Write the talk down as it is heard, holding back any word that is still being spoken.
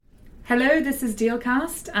Hello, this is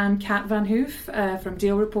Dealcast. I'm Kat Van Hoof from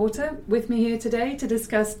Deal Reporter. With me here today to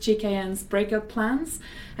discuss GKN's breakup plans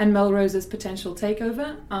and Melrose's potential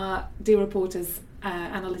takeover are Deal Reporter's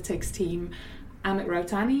analytics team Amit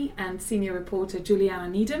Rautani and senior reporter Juliana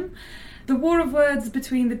Needham. The war of words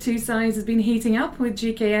between the two sides has been heating up, with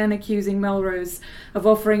GKN accusing Melrose of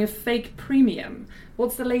offering a fake premium.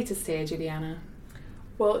 What's the latest here, Juliana?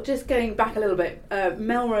 Well, just going back a little bit,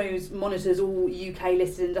 Melrose monitors all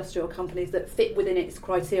UK-listed industrial companies that fit within its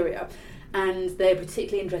criteria, and they're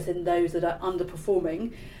particularly interested in those that are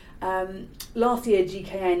underperforming. Last year,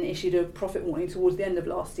 GKN issued a profit warning towards the end of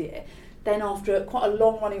last year. Then, after quite a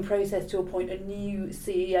long-running process to appoint a new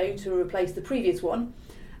CEO to replace the previous one,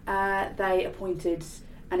 they appointed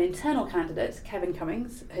an internal candidate, Kevin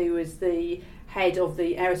Cummings, who was the head of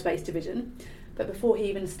the aerospace division. But before he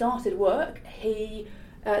even started work,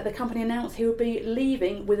 the company announced he would be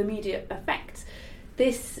leaving with immediate effect.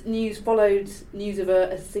 This news followed news of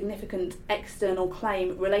a significant external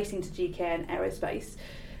claim relating to GKN Aerospace.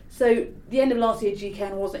 So, the end of last year,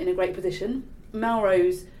 GKN wasn't in a great position.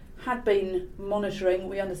 Melrose had been monitoring,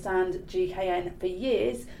 we understand, GKN for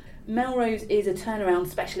years. Melrose is a turnaround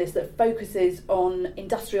specialist that focuses on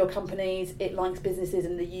industrial companies. It likes businesses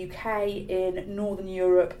in the UK, in Northern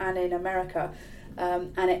Europe and in America.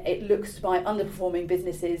 And it looks to buy underperforming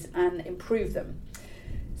businesses and improve them.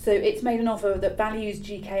 So it's made an offer that values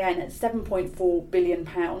GKN at £7.4 billion.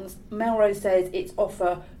 Melrose says its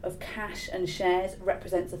offer of cash and shares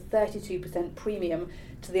represents a 32% premium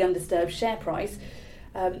to the undisturbed share price.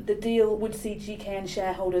 The deal would see GKN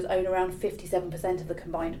shareholders own around 57% of the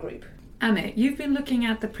combined group. Amit, you've been looking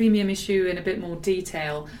at the premium issue in a bit more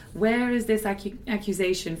detail. Where is this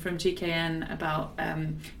accusation from GKN about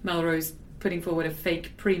Melrose putting forward a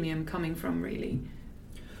fake premium coming from, really?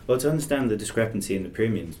 Well, to understand the discrepancy in the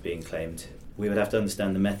premiums being claimed, we would have to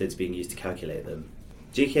understand the methods being used to calculate them.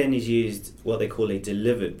 GKN has used what they call a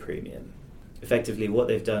delivered premium. Effectively, what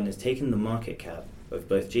they've done is taken the market cap of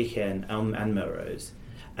both GKN and Melrose,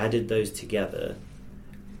 added those together,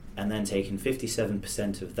 and then taken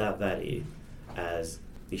 57% of that value as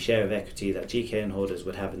the share of equity that GKN holders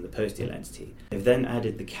would have in the post-deal entity. They've then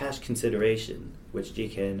added the cash consideration which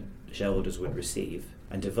GKN shareholders would receive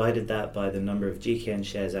and divided that by the number of GKN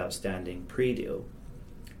shares outstanding pre-deal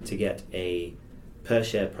to get a per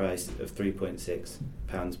share price of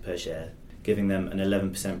 £3.6 per share, giving them an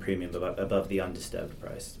 11% premium above the undisturbed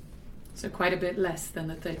price. So quite a bit less than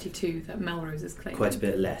the 32 that Melrose is claiming. Quite a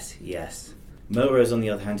bit less, yes. Melrose, on the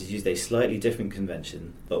other hand, has used a slightly different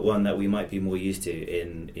convention, but one that we might be more used to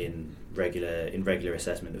in regular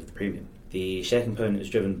assessment of the premium. The share component is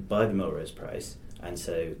driven by the Melrose price, and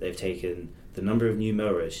so they've taken the number of new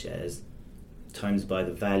Melrose shares times by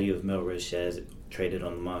the value of Melrose shares traded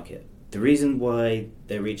on the market. The reason why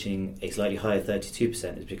they're reaching a slightly higher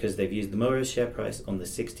 32% is because they've used the Melrose share price on the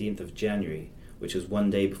 16th of January, which was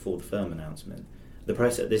one day before the firm announcement. The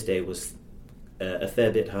price at this day was a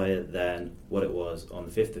fair bit higher than what it was on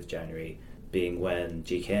the 5th of January, being when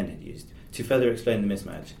GKN had used. To further explain the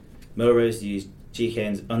mismatch, Melrose used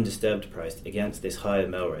GKN's undisturbed price against this higher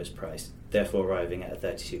Melrose price, therefore arriving at a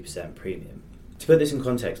 32% premium. To put this in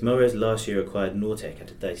context, Melrose last year acquired Nortec at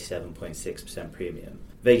a 37.6% premium,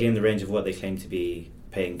 vaguely in the range of what they claim to be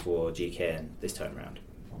paying for GKN this time around.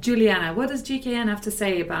 Juliana, what does GKN have to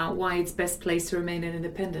say about why it's best placed to remain an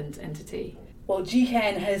independent entity? Well,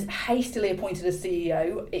 GKN has hastily appointed a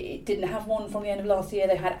CEO. It didn't have one from the end of last year.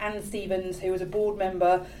 They had Anne Stevens, who was a board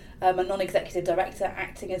member, a non-executive director,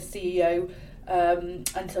 acting as CEO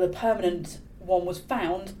until a permanent one was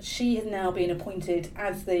found. She has now been appointed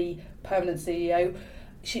as the permanent CEO.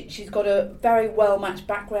 She's got a very well-matched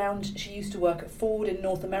background. She used to work at Ford in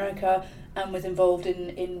North America and was involved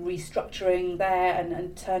in restructuring there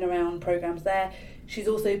and turnaround programs there. She's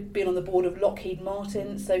also been on the board of Lockheed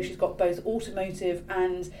Martin, so she's got both automotive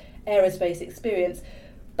and aerospace experience,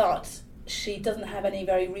 but she doesn't have any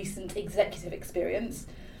very recent executive experience.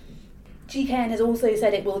 GKN has also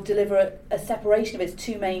said it will deliver a separation of its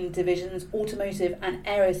two main divisions, automotive and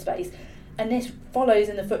aerospace, and this follows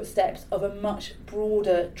in the footsteps of a much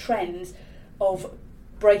broader trend of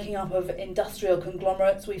breaking up of industrial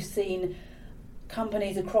conglomerates. We've seen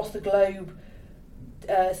companies across the globe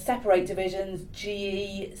separate divisions: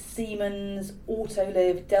 GE, Siemens,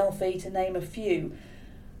 Autoliv, Delphi, to name a few.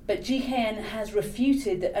 But GKN has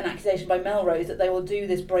refuted an accusation by Melrose that they will do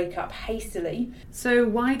this breakup hastily. So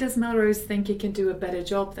why does Melrose think it can do a better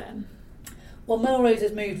job then? Well, Melrose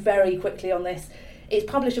has moved very quickly on this. It's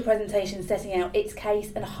published a presentation setting out its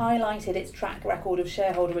case and highlighted its track record of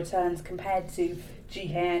shareholder returns compared to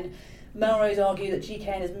GKN. Melrose argue that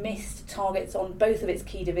GKN has missed targets on both of its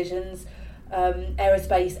key divisions,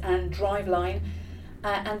 aerospace and driveline,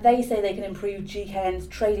 and they say they can improve GKN's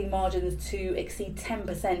trading margins to exceed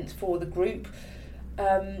 10% for the group.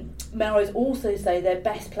 Melrose also say they're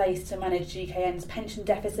best placed to manage GKN's pension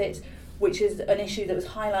deficit, which is an issue that was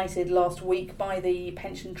highlighted last week by the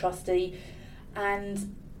pension trustee,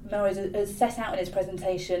 and Melrose has set out in its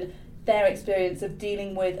presentation their experience of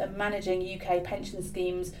dealing with and managing UK pension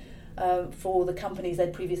schemes for the companies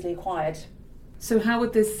they'd previously acquired. So how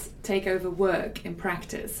would this takeover work in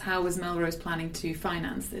practice? How was Melrose planning to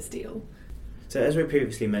finance this deal? So as we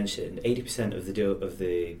previously mentioned, 80% of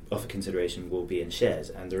the offer consideration will be in shares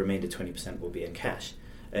and the remainder 20% will be in cash.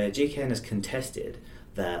 GKN has contested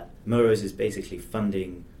that Melrose is basically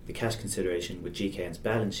funding the cash consideration with GKN's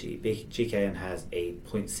balance sheet. GKN has a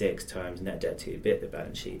 0.6 times net debt to EBITDA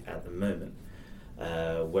balance sheet at the moment,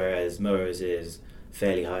 whereas Melrose is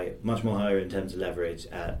fairly high, much more higher in terms of leverage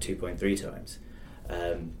at 2.3 times.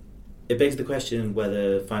 It begs the question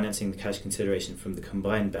whether financing the cash consideration from the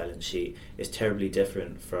combined balance sheet is terribly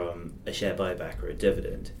different from a share buyback or a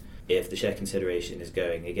dividend if the share consideration is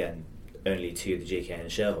going, again, only to the GKN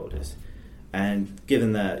shareholders. And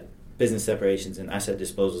given that business separations and asset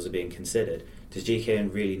disposals are being considered, does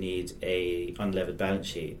GKN really need a unlevered balance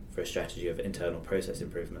sheet for a strategy of internal process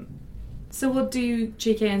improvement? So what do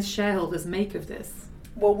GKN's shareholders make of this?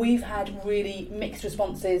 Well, we've had really mixed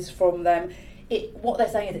responses from them. What they're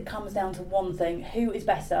saying is it comes down to one thing: who is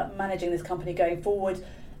better managing this company going forward?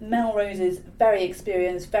 Melrose's very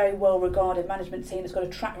experienced, very well-regarded management team has got a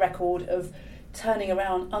track record of turning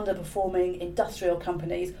around underperforming industrial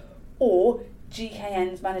companies, or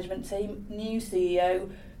GKN's management team, new CEO,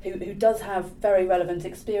 who does have very relevant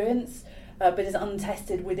experience, but is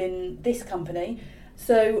untested within this company.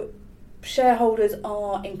 So shareholders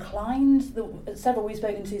are inclined, several we've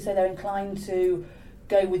spoken to say they're inclined to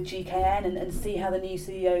go with GKN and see how the new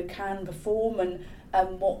CEO can perform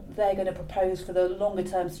and what they're going to propose for the longer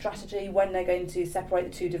term strategy when they're going to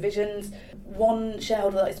separate the two divisions. One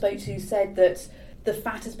shareholder that I spoke to said that the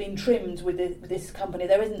fat has been trimmed with this company.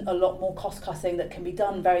 There isn't a lot more cost cutting that can be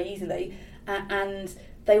done very easily, and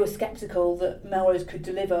they were sceptical that Melrose could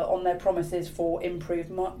deliver on their promises for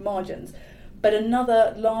improved margins. But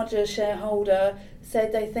another larger shareholder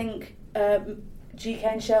said they think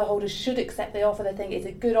GKN shareholders should accept the offer. They think it's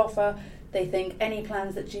a good offer. They think any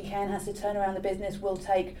plans that GKN has to turn around the business will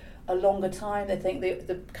take a longer time. They think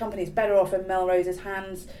the company's better off in Melrose's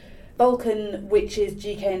hands. Vulcan, which is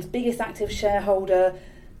GKN's biggest active shareholder,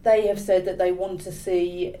 they have said that they want to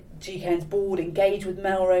see GKN's board engage with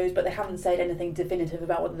Melrose, but they haven't said anything definitive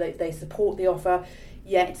about whether they support the offer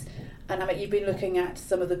yet. And Amit, you've been looking at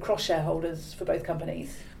some of the cross-shareholders for both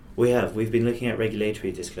companies. We have. We've been looking at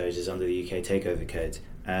regulatory disclosures under the UK Takeover Code,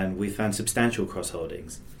 and we found substantial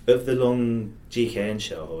cross-holdings. Of the long GKN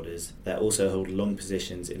shareholders that also hold long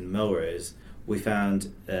positions in Melrose, we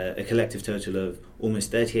found a collective total of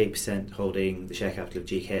almost 38% holding the share capital of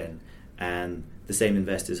GKN, and the same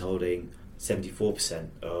investors holding 74%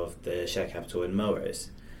 of the share capital in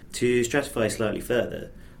Melrose. To stratify slightly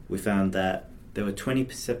further, we found that there were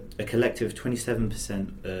a collective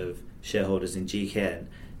 27% of shareholders in GKN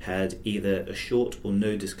had either a short or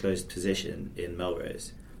no disclosed position in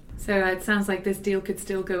Melrose. So it sounds like this deal could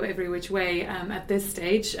still go every which way at this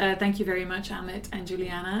stage. Thank you very much, Amit and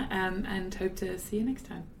Juliana, and hope to see you next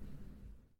time.